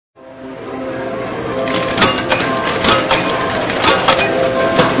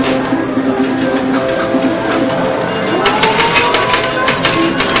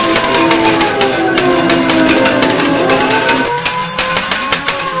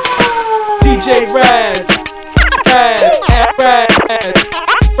DJ Raz.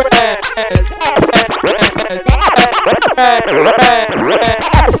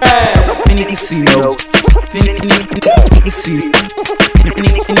 Fenni Casino. Fenni Casino.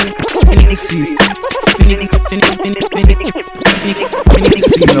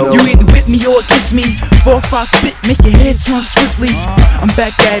 You either with me or against me. 4 or 5 spit, make your head turn swiftly. I'm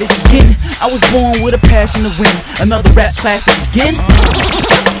back at it again. I was born with a passion to win. Another rap classic again.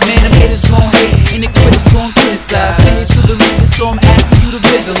 Man, the haters gon' hate and the critics gon' criticize. Send it to believe it, so I'm asking you to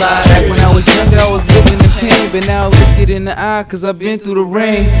visualize. Back when I was younger, I was living the pain, but now I look it in the eye, cause I've been through the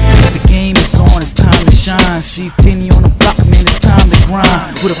rain. The game is on, it's time to shine. See Fenni on the block, man, it's time to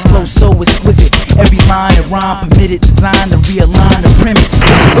grind. With a flow so exquisite, every line and rhyme permitted, designed to realign the premise.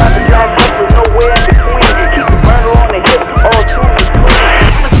 Rapping down with nowhere in between. Keep the burner on the hip, all through the screen.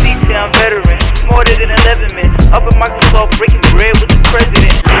 I'm a C-Town veteran, smarter than 11 men. Up in Microsoft, breaking bread with the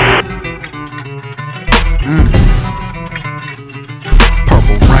president.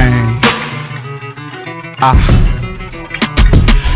 Purple rain.